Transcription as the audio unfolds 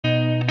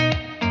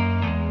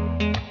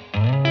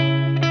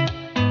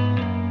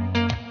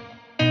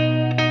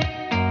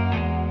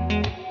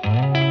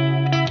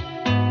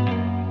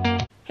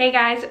Hey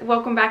guys,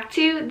 welcome back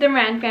to the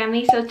Moran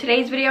Family. So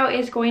today's video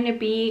is going to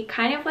be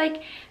kind of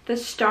like the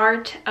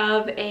start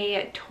of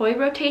a toy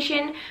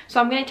rotation. So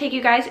I'm going to take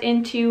you guys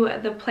into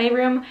the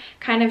playroom,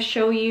 kind of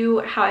show you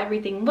how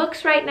everything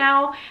looks right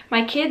now.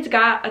 My kids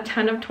got a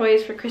ton of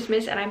toys for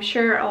Christmas, and I'm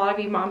sure a lot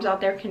of you moms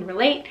out there can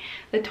relate.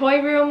 The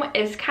toy room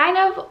is kind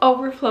of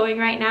overflowing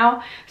right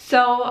now.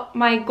 So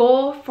my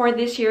goal for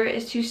this year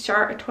is to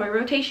start a toy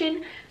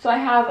rotation. So I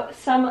have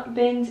some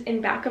bins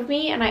in back of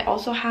me, and I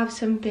also have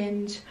some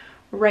bins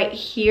right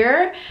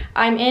here.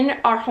 I'm in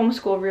our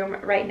homeschool room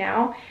right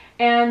now,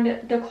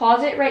 and the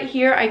closet right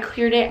here, I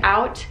cleared it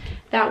out.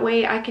 That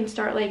way I can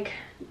start like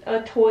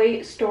a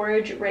toy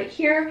storage right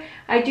here.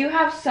 I do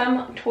have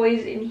some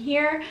toys in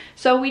here,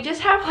 so we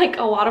just have like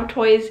a lot of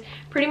toys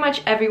pretty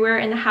much everywhere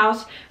in the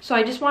house, so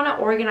I just want to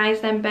organize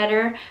them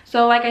better.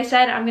 So like I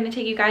said, I'm going to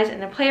take you guys in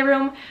the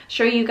playroom,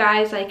 show you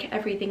guys like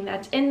everything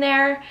that's in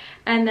there,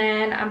 and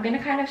then I'm going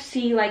to kind of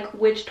see like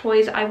which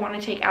toys I want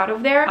to take out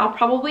of there. I'll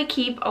probably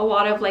keep a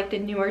lot of like the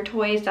newer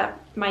toys that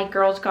my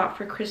girls got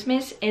for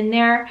Christmas in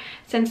there,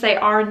 since they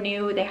are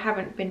new, they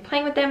haven't been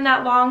playing with them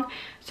that long.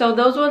 So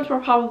those ones will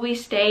probably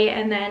stay,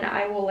 and then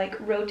I will like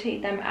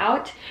rotate them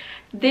out.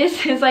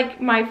 This is like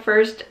my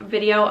first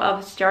video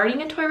of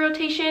starting a toy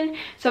rotation,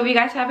 so if you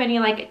guys have any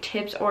like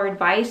tips or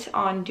advice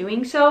on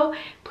doing so,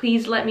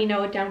 please let me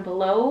know down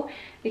below,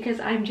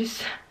 because I'm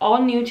just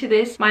all new to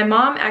this. My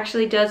mom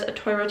actually does a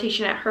toy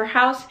rotation at her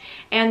house,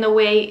 and the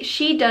way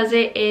she does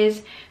it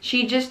is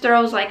she just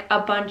throws like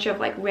a bunch of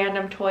like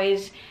random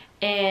toys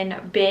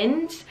in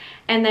bins,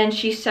 and then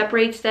she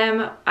separates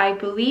them. I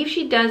believe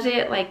she does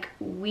it like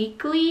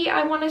weekly,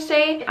 I want to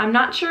say. I'm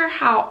not sure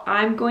how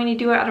I'm going to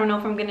do it. I don't know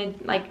if I'm going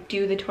to like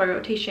do the toy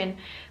rotation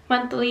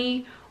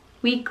monthly,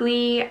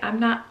 weekly. I'm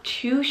not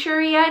too sure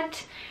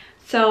yet,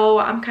 so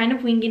I'm kind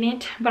of winging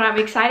it, but I'm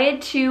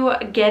excited to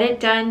get it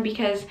done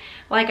because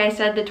like I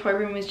said, the toy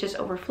room is just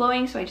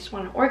overflowing, so I just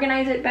want to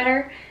organize it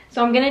better.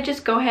 So I'm gonna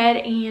just go ahead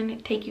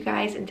and take you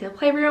guys into the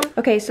playroom.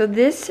 Okay, so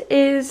this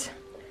is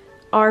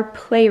our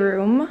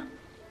playroom.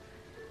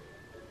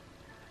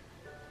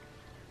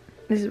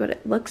 This is what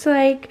it looks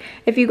like.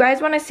 If you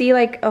guys want to see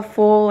like a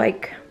full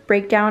like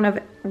breakdown of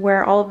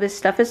where all of this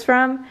stuff is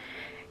from,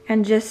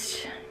 and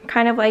just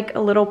kind of like a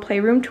little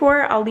playroom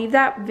tour, I'll leave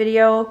that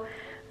video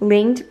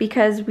linked,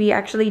 because we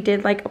actually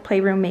did like a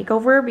playroom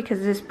makeover, because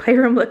this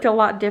playroom looked a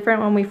lot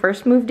different when we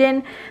first moved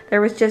in.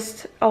 There was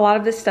just a lot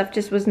of this stuff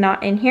just was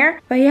not in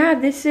here. But yeah,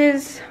 this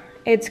is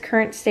its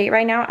current state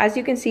right now. As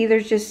you can see,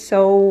 there's just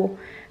so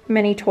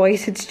many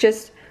toys. It's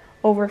just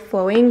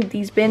overflowing.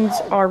 These bins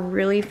are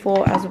really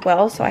full as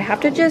well, so I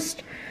have to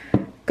just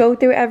go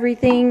through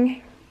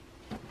everything,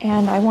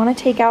 and I want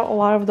to take out a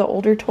lot of the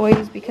older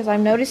toys because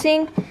I'm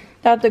noticing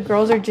that the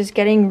girls are just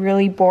getting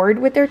really bored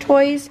with their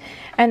toys,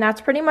 and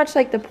that's pretty much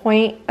like the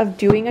point of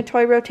doing a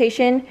toy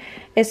rotation,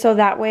 is so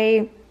that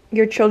way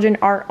your children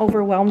aren't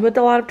overwhelmed with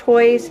a lot of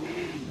toys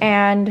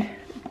and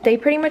they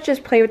pretty much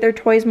just play with their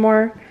toys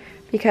more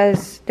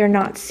because they're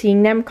not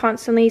seeing them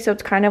constantly. So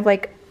it's kind of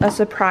like a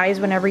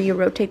surprise whenever you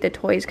rotate the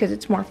toys, because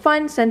it's more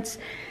fun since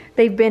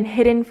they've been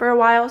hidden for a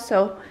while.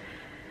 So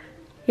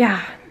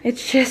yeah,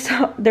 it's just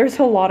there's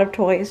a lot of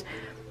toys.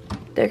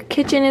 Their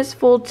kitchen is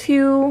full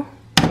too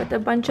with a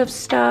bunch of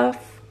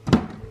stuff.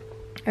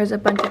 There's a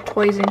bunch of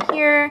toys in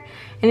here,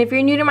 and if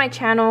you're new to my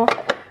channel,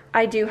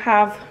 I do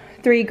have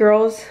 3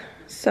 girls,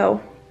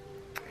 so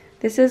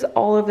this is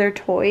all of their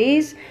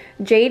toys.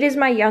 Jade is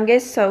my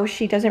youngest, so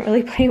she doesn't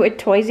really play with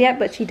toys yet,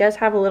 but she does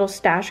have a little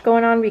stash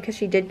going on because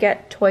she did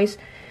get toys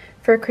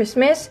for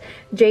Christmas.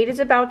 Jade is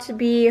about to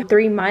be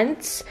 3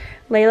 months.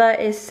 Layla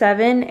is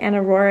 7 and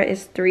Aurora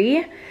is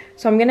 3.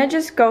 So I'm gonna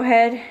just go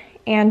ahead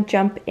and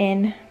jump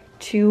in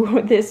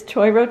to this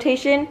toy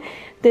rotation.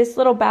 This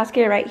little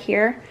basket right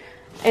here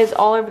is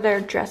all of their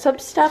dress up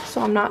stuff,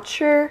 so I'm not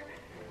sure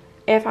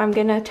if I'm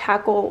gonna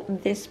tackle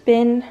this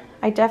bin.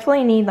 I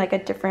definitely need like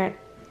a different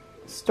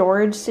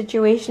storage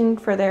situation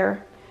for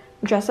their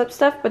dress up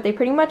stuff, but they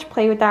pretty much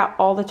play with that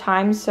all the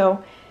time,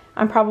 so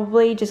I'm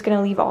probably just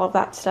gonna leave all of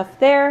that stuff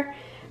there.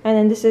 And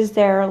then this is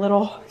their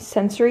little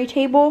sensory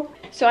table.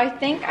 So I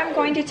think I'm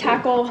going to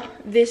tackle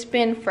this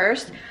bin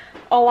first.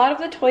 A lot of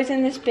the toys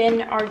in this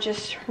bin are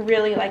just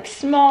really like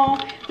small.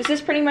 This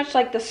is pretty much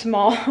like the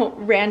small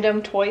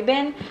random toy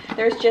bin.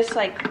 There's just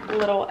like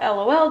little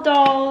LOL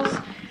dolls.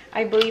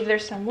 I believe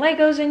there's some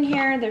Legos in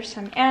here. There's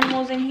some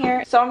animals in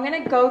here. So I'm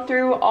gonna go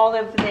through all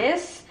of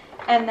this,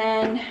 and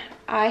then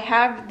I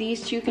have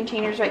these 2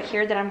 containers right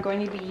here that I'm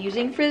going to be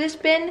using for this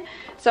bin.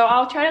 So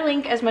I'll try to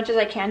link as much as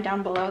I can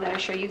down below that I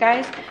show you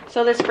guys.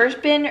 So this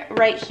first bin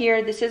right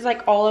here, this is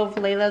like all of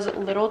Layla's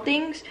little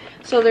things.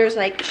 So there's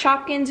like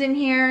Shopkins in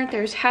here,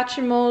 there's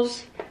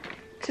Hatchimals.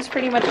 This is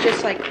pretty much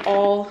just like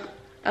all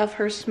of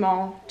her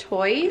small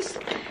toys.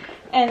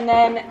 And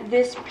then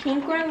this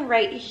pink one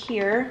right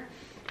here,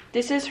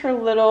 this is her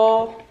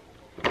little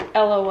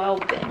LOL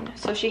bin.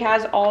 So she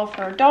has all of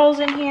her dolls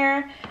in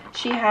here.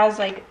 She has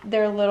like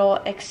their little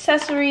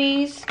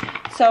accessories.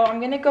 So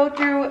I'm gonna go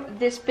through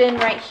this bin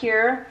right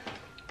here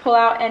pull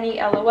out any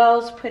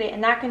LOLs, put it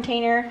in that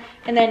container,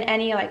 and then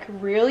any like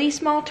really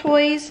small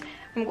toys,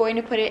 I'm going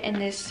to put it in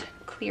this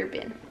clear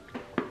bin.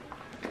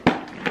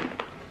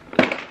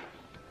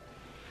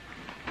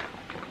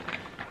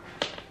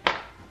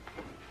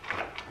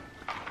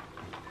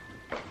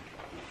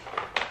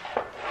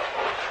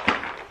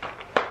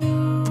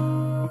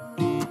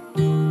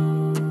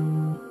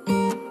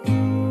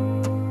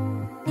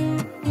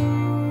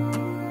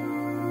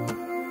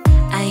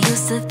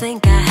 To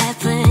think I had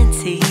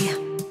plenty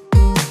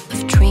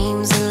of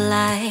dreams and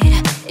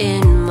light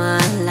in my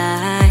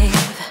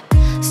life.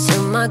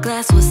 Still my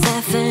glass was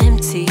half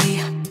empty,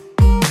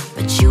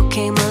 but you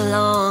came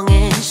along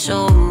and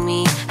showed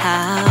me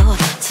how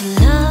to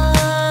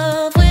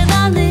love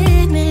without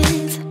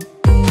limits,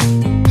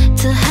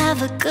 to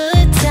have a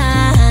good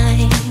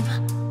time.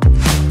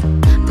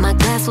 My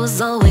glass was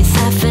always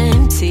half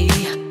empty,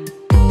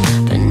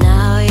 but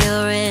now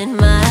you're in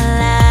my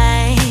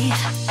life.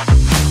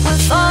 We're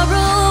far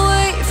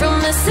away from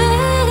the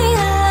city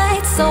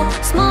lights, so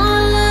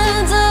small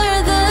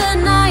under the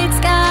night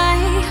sky.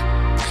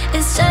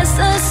 It's just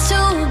us two,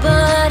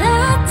 but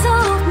I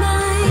don't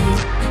mind.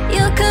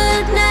 You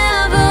could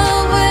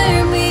never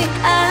wear me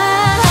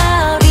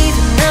out.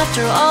 Even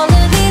after all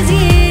of these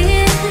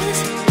years,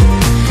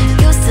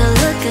 you still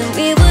look at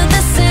me with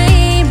the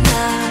same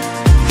eye.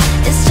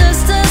 It's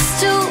just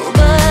us two,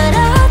 but I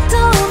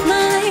don't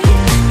mind.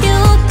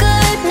 You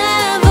could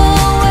never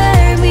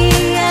wear me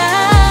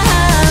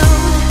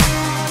out.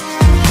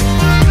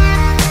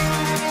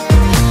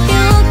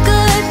 You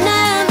could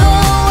never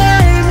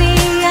wear me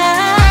out.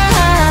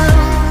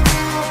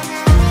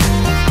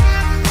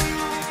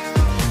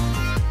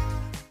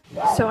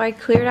 So I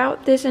cleared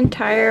out this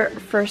entire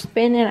first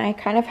bin and I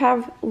kind of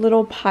have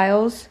little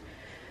piles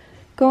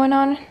going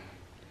on.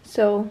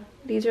 So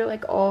these are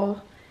like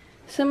all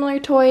similar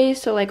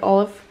toys. So like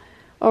all of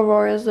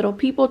Aurora's little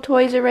people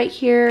toys are right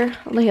here.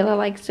 Layla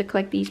likes to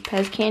collect these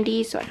Pez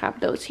candies, so I have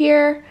those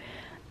here.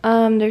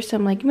 There's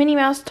some like Minnie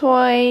Mouse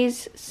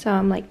toys,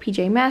 some like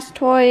PJ Masks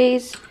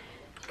toys,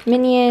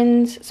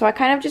 Minions. So I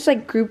kind of just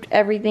like grouped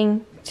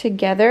everything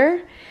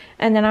together.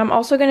 And then I'm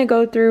also going to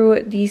go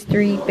through these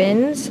 3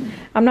 bins.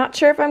 I'm not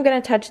sure if I'm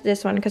going to touch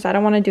this one because I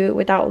don't want to do it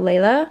without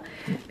Layla,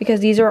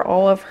 because these are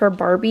all of her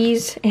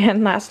Barbies.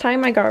 And last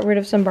time I got rid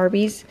of some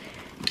Barbies,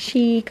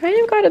 she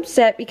kind of got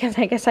upset because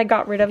I guess I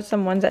got rid of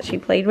some ones that she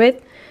played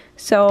with.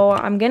 So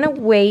I'm going to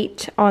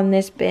wait on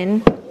this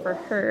bin for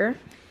her.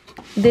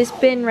 This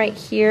bin right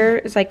here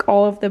is like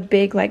all of the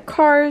big like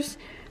cars.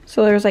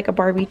 So there's like a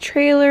Barbie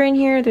trailer in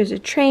here. There's a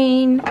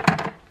train.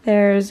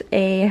 There's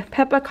a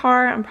Peppa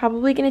car. I'm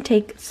probably going to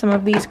take some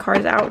of these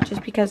cars out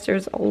just because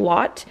there's a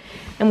lot.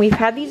 And we've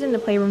had these in the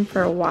playroom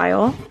for a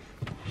while.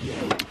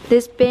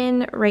 This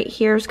bin right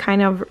here is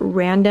kind of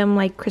random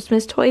like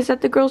Christmas toys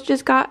that the girls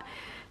just got.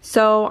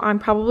 So I'm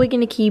probably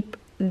going to keep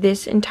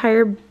this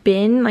entire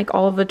bin, like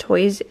all of the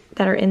toys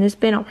that are in this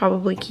bin, I'll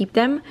probably keep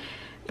them.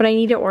 But I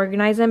need to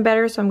organize them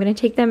better, so I'm going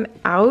to take them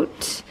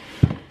out.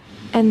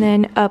 And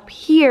then up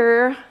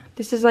here,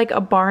 this is like a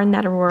barn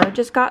that Aurora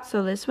just got,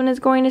 so this one is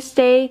going to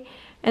stay.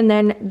 And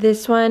then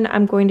this one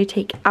I'm going to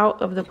take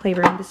out of the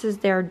playroom. This is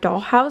their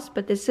dollhouse,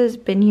 but this has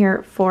been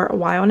here for a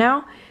while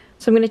now.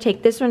 So I'm going to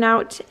take this one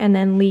out and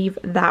then leave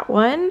that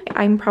one.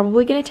 I'm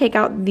probably going to take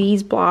out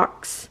these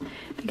blocks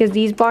because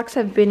these blocks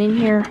have been in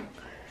here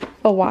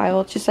a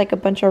while. It's just like a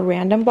bunch of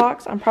random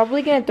blocks. I'm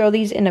probably going to throw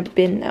these in a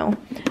bin though,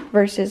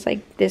 versus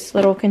like this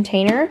little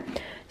container.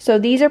 So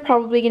these are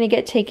probably going to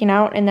get taken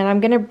out, and then I'm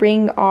going to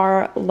bring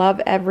our Love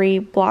Every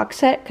block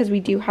set because we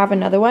do have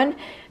another one.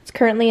 It's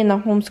currently in the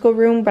homeschool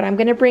room, but I'm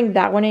going to bring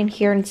that one in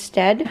here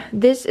instead.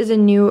 This is a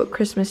new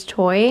Christmas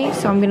toy,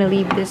 so I'm going to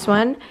leave this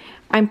one.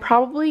 I'm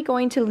probably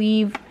going to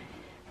leave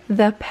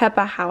the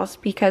Peppa house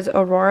because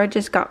Aurora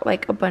just got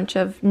like a bunch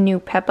of new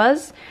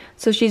Peppas.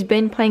 So she's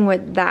been playing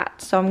with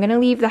that. So I'm going to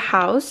leave the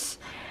house.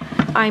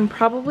 I'm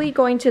probably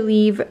going to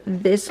leave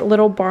this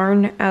little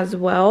barn as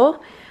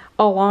well,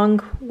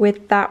 along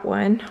with that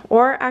one.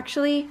 Or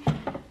actually,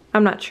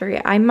 I'm not sure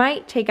yet. I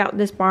might take out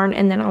this barn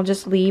and then I'll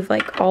just leave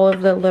like all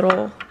of the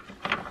little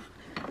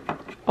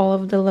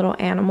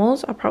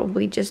animals. I'll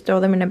probably just throw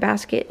them in a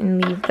basket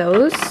and leave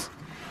those.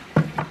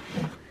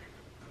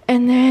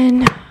 And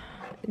then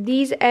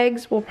these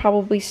eggs will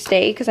probably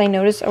stay because I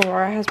noticed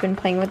Aurora has been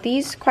playing with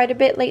these quite a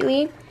bit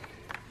lately.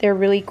 They're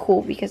really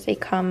cool because they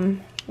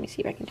come, let me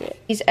see if I can do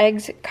it. These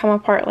eggs come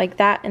apart like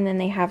that, and then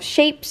they have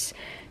shapes.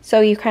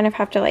 So you kind of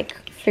have to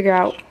like figure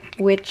out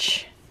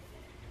which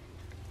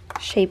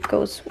shape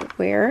goes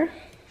where.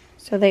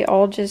 So they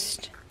all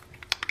just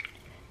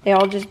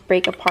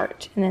break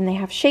apart, and then they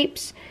have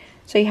shapes.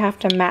 So you have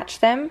to match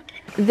them.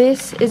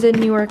 This is a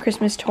newer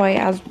Christmas toy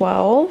as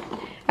well.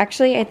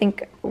 Actually, I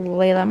think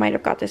Layla might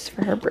have got this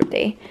for her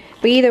birthday.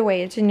 But either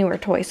way, it's a newer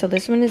toy. So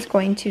this one is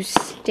going to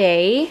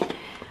stay.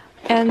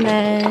 And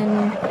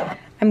then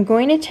I'm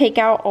going to take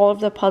out all of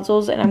the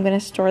puzzles and I'm going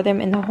to store them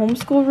in the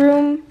homeschool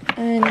room.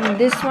 And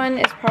this one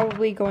is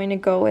probably going to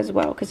go as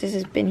well because this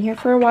has been here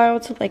for a while.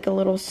 It's like a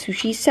little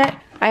sushi set.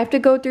 I have to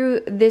go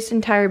through this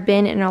entire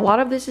bin, and a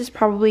lot of this is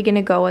probably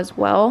gonna go as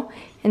well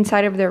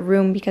inside of their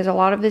room because a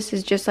lot of this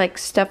is just like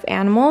stuffed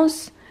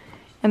animals,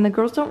 and the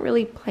girls don't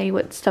really play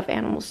with stuffed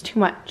animals too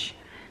much.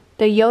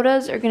 The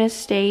Yodas are gonna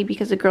stay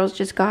because the girls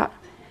just got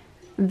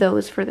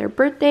those for their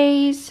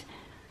birthdays.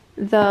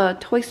 The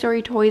Toy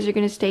Story toys are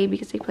gonna stay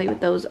because they play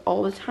with those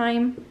all the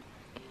time.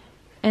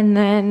 And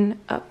then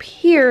up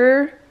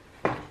here,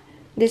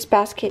 this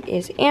basket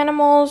is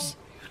animals.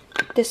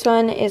 This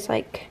one is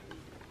like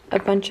a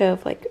bunch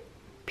of like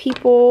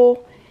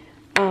people,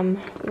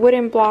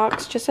 wooden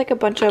blocks, just like a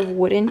bunch of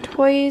wooden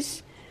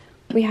toys.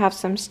 We have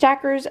some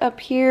stackers up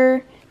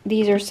here.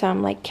 These are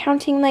some like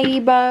counting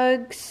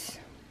ladybugs.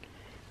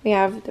 We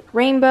have the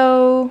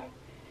rainbow.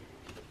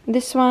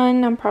 This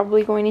one I'm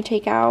probably going to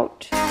take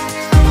out.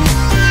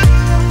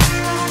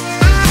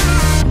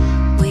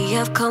 We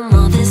have come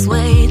all this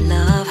way,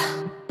 love,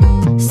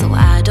 so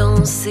I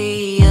don't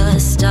see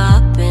us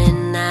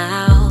stopping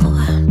now.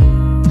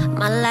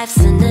 My life's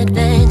an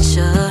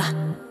adventure,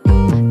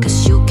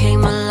 'cause you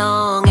came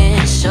along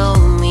and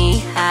showed me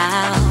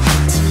how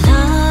to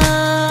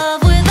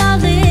love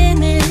without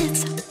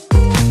limits,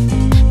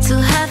 to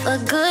have a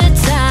good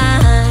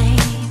time.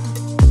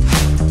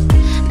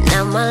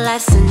 Now my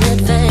life's an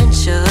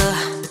adventure,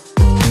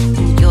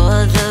 and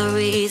you're the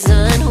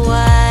reason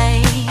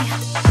why.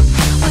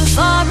 We're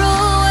far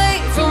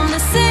away from the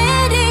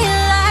city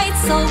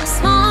lights, so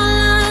small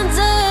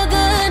under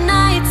the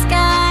night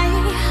sky.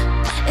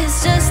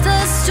 It's just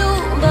us two,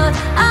 but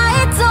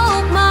I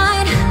don't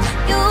mind.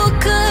 You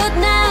could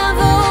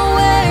never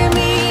wear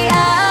me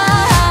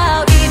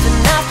out. Even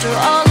after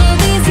all of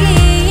these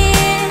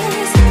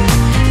years,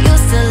 you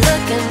still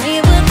look at me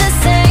with the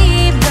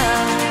same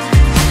love.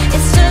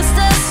 It's just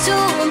us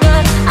two,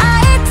 but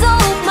I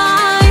don't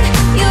mind.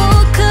 You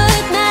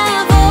could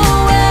never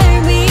wear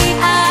me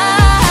out.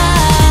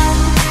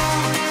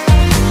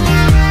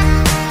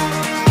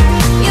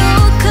 You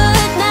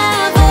could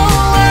never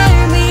wear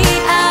me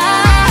out.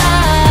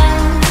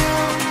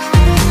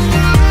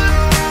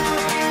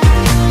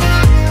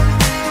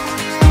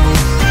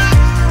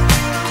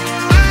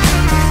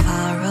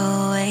 Far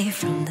away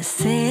from the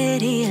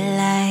city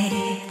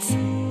lights.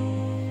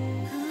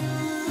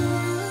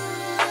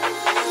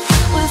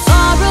 We're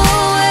far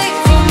away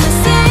from the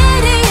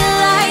city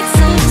lights,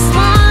 so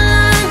small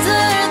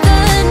under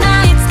the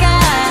night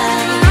sky.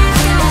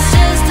 It's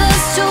just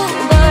us two,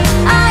 but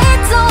I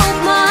don't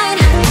mind.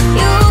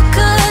 You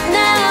could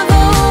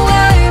never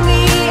wear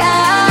me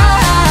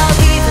out.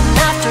 Even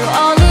after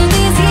all of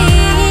these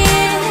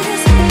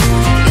years,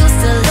 you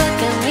still look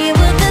at me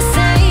with the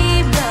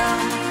same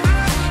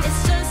love.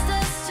 It's just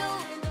us two.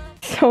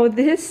 So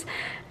this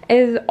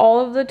is all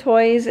of the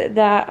toys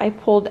that I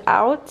pulled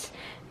out.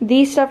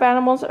 These stuffed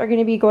animals are going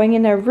to be going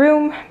in their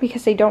room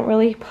because they don't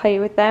really play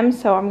with them,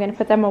 so I'm going to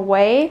put them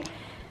away.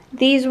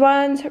 These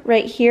ones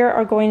right here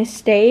are going to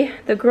stay.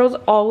 The girls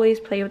always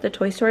play with the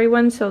Toy Story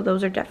ones, so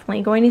those are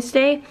definitely going to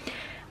stay.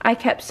 I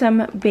kept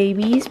some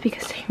babies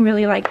because they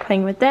really like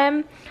playing with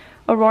them.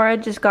 Aurora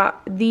just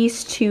got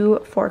these two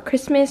for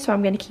Christmas, so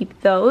I'm going to keep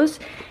those.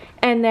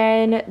 And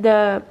then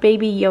the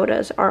baby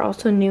Yodas are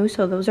also new,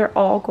 so those are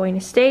all going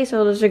to stay.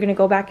 So those are going to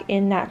go back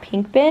in that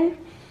pink bin.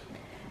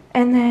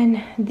 And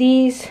then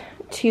these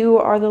two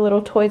are the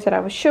little toys that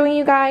I was showing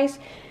you guys.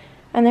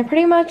 And then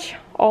pretty much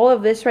all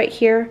of this right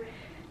here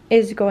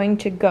is going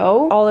to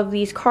go. All of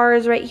these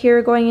cars right here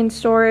are going in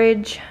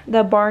storage.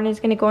 The barn is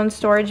going to go in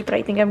storage, but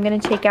I think I'm going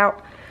to take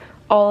out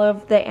all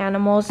of the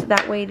animals.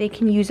 That way they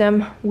can use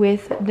them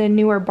with the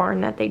newer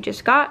barn that they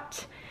just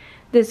got.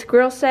 This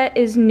grill set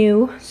is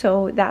new,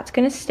 so that's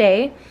going to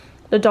stay.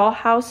 The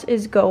dollhouse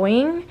is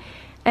going.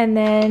 And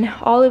then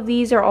all of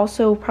these are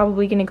also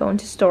probably going to go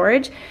into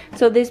storage.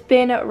 So this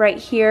bin right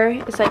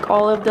here is like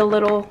all of the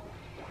little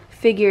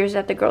figures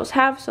that the girls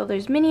have. So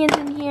there's Minions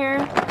in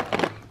here.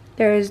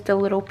 There's the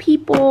little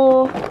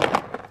people.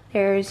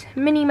 There's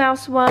Minnie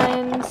Mouse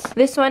ones.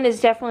 This one is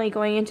definitely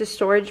going into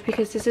storage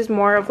because this is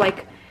more of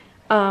like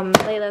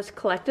Layla's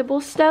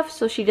collectible stuff.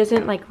 So she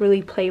doesn't like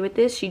really play with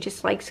this. She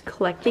just likes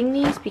collecting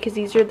these because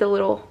these are the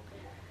little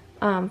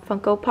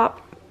Funko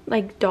Pop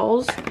like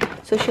dolls.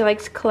 So she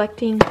likes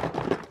collecting,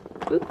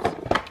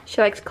 she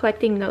likes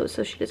collecting those,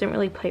 so she doesn't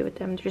really play with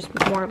them. They're just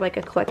more of like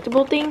a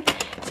collectible thing.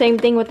 Same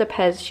thing with the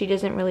Pez. She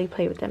doesn't really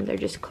play with them. They're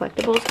just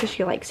collectibles because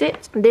she likes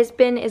it. This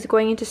bin is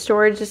going into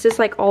storage. This is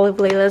like all of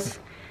Layla's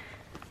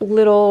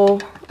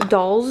little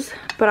dolls,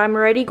 but I'm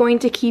already going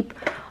to keep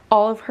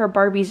all of her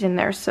Barbies in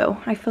there, so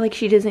I feel like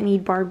she doesn't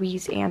need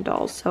Barbies and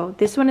dolls. So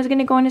this one is going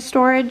to go into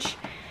storage,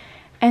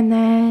 and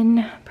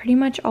then pretty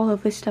much all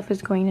of this stuff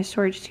is going into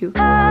storage too.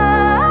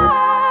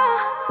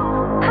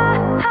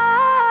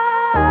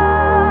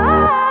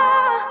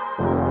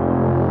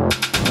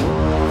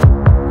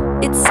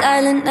 It's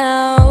silent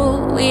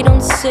now, we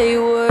don't say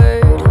a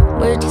word.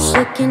 We're just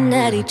looking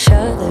at each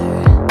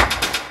other.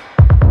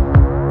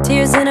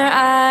 Tears in our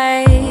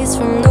eyes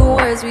from the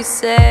words we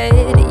said.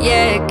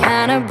 Yeah, it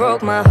kinda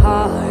broke my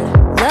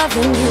heart.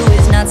 Loving you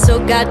is not so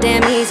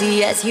goddamn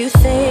easy as you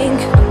think.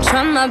 I'm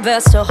trying my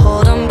best to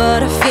hold on,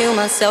 but I feel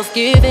myself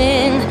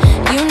giving.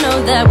 You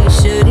know that we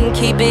shouldn't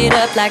keep it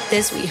up like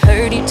this. We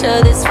hurt each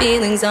other's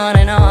feelings on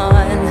and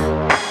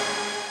on.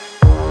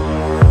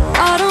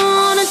 I don't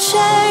wanna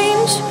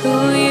change who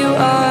you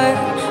are.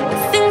 The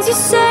things you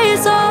say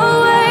is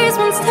always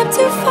one step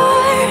too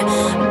far.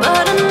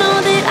 But I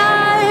know that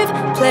I've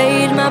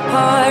played my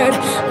part.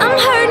 I'm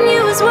hurting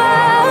you as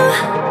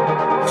well.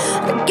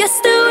 I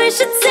guess that we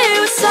should say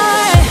we're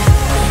sorry.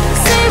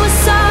 Say we're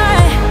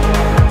sorry.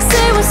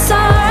 Say we're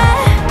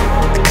sorry.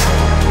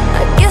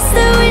 I guess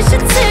that we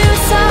should say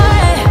we're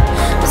sorry.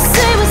 We'll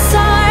say we're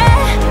sorry.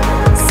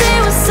 Say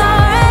we're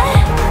sorry.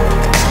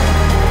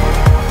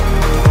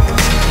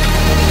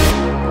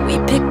 We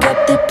pick up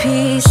the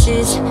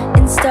pieces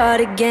and start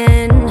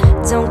again.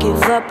 Don't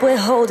give up, we're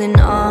holding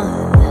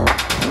on.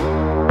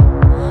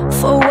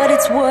 For what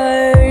it's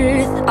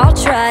worth, I'll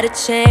try to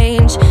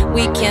change.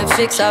 We can't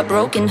fix our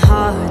broken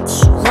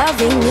hearts.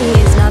 Loving me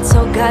is not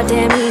so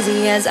goddamn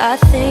easy as I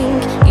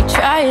think. You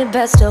try your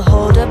best to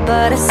hold up,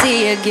 but I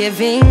see you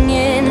giving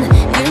in.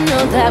 You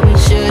know that we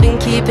shouldn't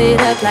keep it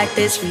up like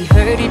this. We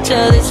hurt each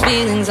other's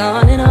feelings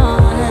on and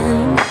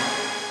on.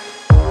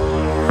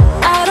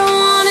 I don't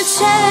wanna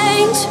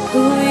change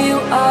who you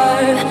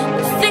are.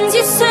 The things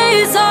you say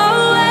is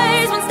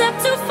always one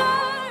step too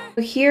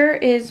far. Here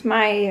is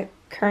my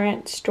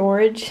current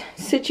storage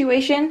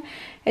situation.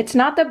 It's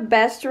not the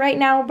best right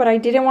now, but I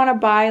didn't want to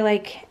buy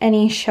like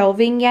any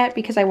shelving yet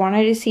because I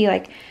wanted to see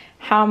like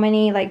how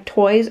many like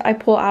toys I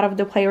pull out of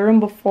the playroom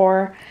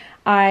before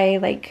I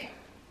like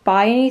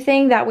buy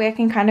anything. That way I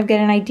can kind of get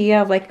an idea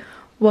of like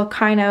what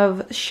kind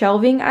of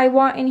shelving I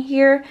want in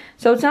here.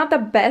 So it's not the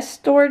best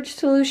storage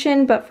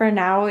solution, but for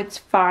now it's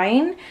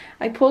fine.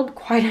 I pulled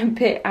quite a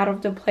bit out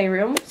of the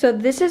playroom. So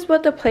this is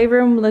what the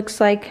playroom looks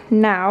like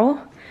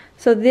now.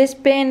 So this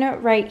bin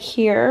right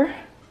here,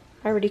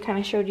 I already kind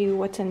of showed you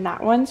what's in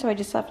that one. So I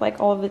just left like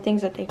all of the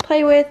things that they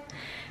play with.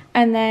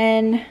 And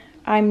then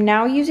I'm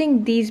now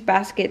using these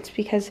baskets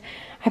because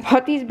I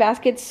bought these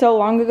baskets so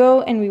long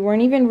ago and we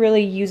weren't even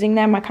really using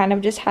them. I kind of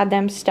just had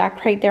them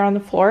stacked right there on the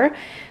floor.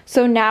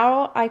 So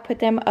now I put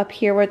them up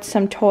here with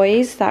some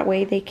toys. That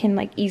way they can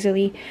like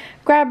easily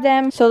grab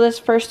them. So this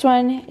first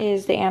one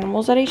is the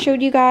animals that I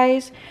showed you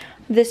guys.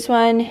 This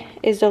one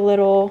is the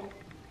little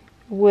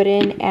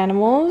wooden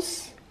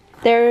animals.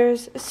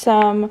 There's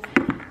some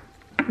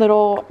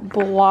little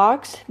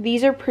blocks.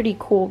 These are pretty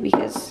cool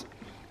because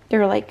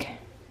they're like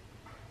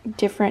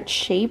different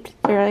shaped.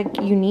 They're like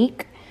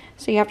unique.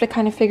 So you have to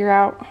kind of figure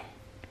out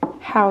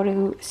how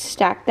to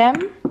stack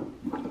them.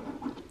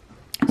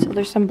 So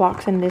there's some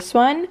blocks in this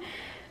one.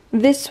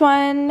 This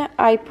one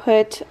I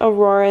put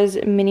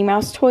Aurora's Minnie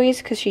Mouse toys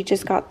because she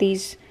just got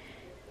these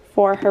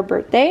for her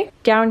birthday.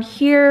 Down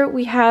here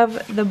we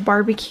have the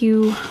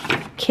barbecue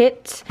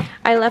kit.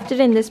 I left it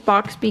in this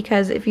box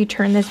because if you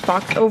turn this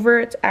box over,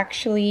 it's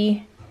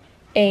actually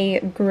a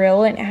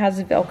grill and it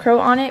has Velcro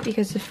on it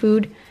because the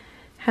food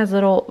has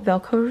little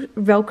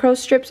Velcro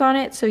strips on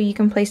it, so you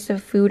can place the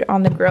food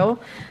on the grill.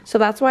 So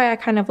that's why I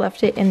kind of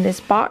left it in this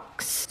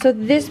box. So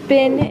this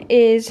bin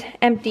is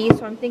empty,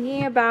 so I'm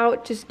thinking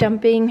about just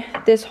dumping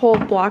this whole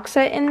block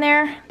set in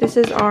there. This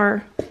is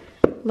our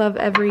Love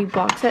Every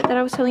block set that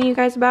I was telling you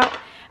guys about.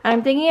 And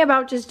I'm thinking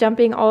about just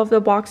dumping all of the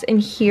blocks in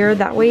here.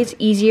 That way it's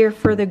easier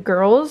for the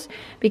girls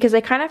because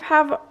I kind of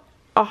have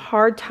a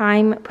hard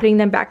time putting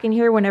them back in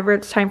here whenever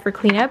it's time for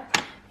cleanup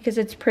because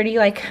it's pretty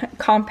like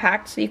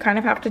compact, so you kind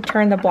of have to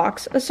turn the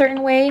blocks a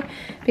certain way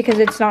because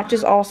it's not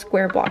just all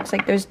square blocks.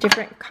 Like there's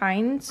different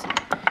kinds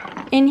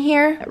in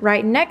here.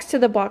 Right next to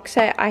the block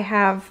set I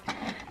have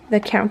the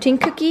counting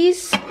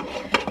cookies.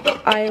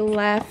 I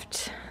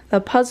left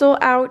the puzzle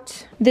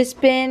out. This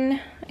bin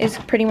is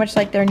pretty much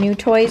like their new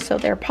toys, so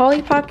they're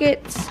Polly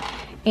Pockets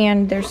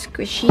and they're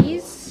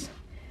squishies.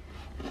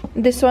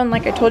 This one,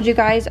 like I told you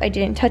guys, I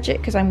didn't touch it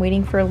because I'm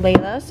waiting for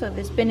Layla. So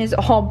this bin is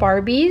all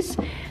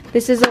Barbies.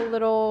 This is a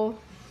little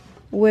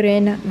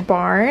wooden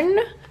barn.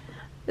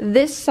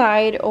 This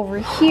side over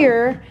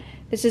here,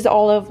 this is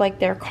all of like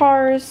their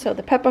cars. So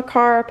the Peppa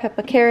car,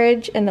 Peppa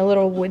carriage, and the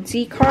little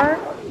Woodsy car.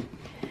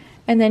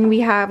 And then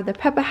we have the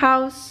Peppa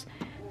house,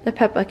 the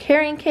Peppa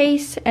carrying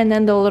case, and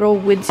then the little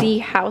Woodsy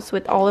house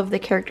with all of the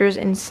characters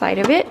inside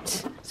of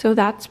it. So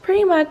that's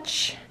pretty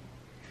much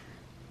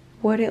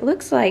what it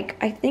looks like.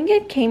 I think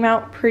it came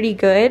out pretty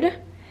good.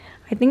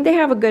 I think they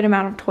have a good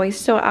amount of toys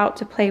still out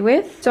to play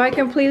with. So I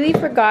completely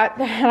forgot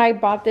that I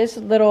bought this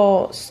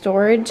little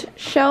storage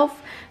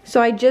shelf. So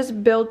I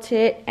just built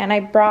it and I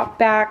brought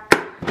back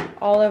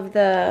all of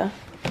the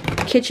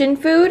kitchen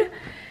food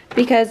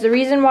because the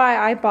reason why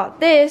I bought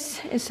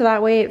this is so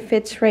that way it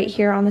fits right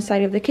here on the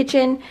side of the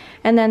kitchen,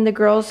 and then the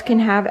girls can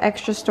have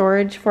extra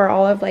storage for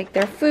all of like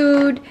their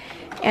food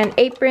and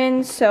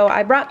aprons. So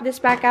I brought this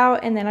back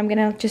out and then I'm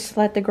gonna just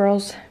let the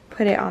girls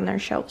put it on their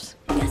shelves.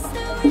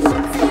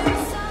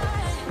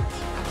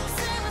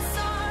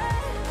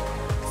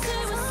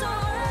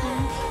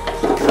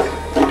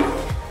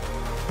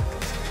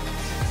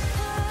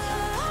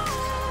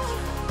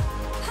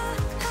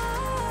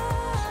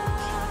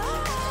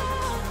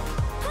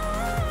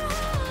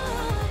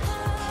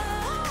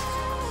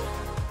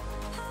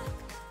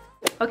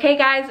 Okay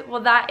guys,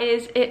 well that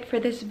is it for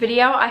this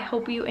video. I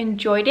hope you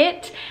enjoyed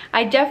it.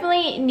 I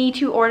definitely need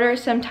to order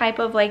some type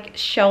of like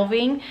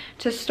shelving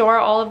to store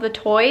all of the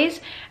toys,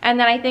 and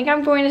then I think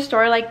I'm going to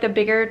store like the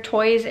bigger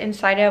toys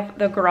inside of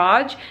the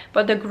garage,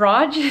 but the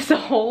garage is a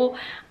whole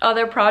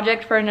other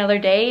project for another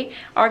day.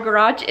 Our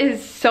garage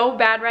is so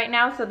bad right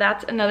now, so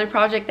that's another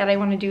project that I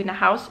want to do in the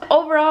house.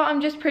 Overall,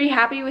 I'm just pretty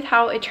happy with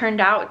how it turned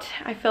out.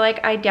 I feel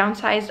like I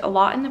downsized a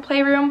lot in the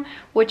playroom,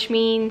 which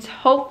means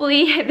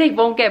hopefully they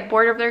won't get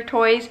bored of their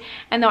toys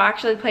and they'll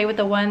actually play with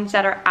the ones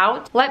that are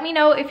out. Let me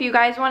know if you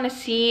guys want to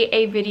see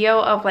a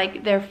video of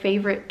like their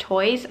favorite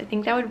toys. I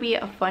think that would be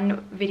a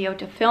fun video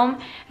to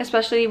film,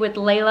 especially with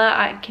Layla.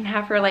 I can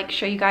have her like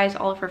show you guys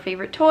all of her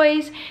favorite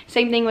toys.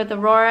 Same thing with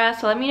Aurora.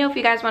 So let me know if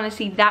you guys want to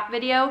see that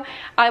video.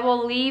 I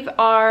will leave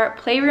our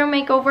playroom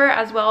makeover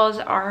as well as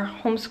our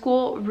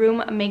homeschool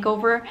room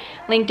makeover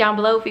link down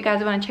below if you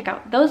guys want to check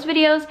out those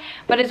videos.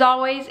 But as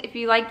always, if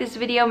you like this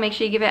video, make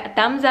sure you give it a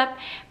thumbs up.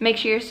 Make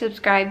sure you're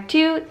subscribed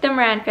to the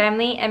Moran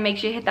family, and make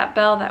sure you hit that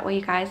bell. That way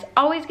you guys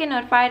always get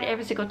notified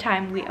every single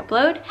time we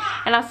upload.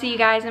 And I'll see you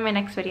guys in my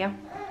next video.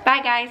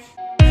 Bye guys.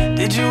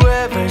 Did you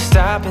ever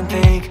stop and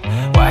think,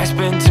 why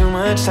spend too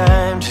much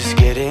time just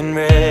getting